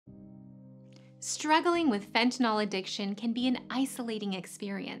Struggling with fentanyl addiction can be an isolating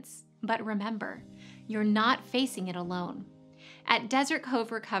experience, but remember, you're not facing it alone. At Desert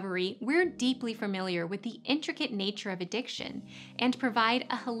Cove Recovery, we're deeply familiar with the intricate nature of addiction and provide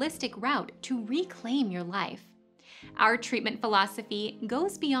a holistic route to reclaim your life. Our treatment philosophy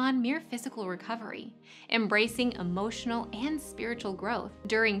goes beyond mere physical recovery, embracing emotional and spiritual growth.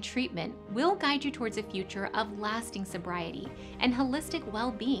 During treatment, we'll guide you towards a future of lasting sobriety and holistic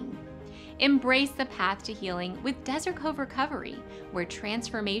well-being. Embrace the path to healing with Desert Cove Recovery, where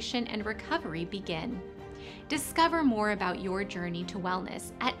transformation and recovery begin. Discover more about your journey to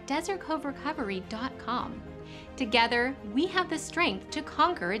wellness at desertcoverecovery.com. Together, we have the strength to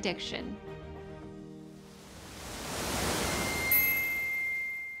conquer addiction.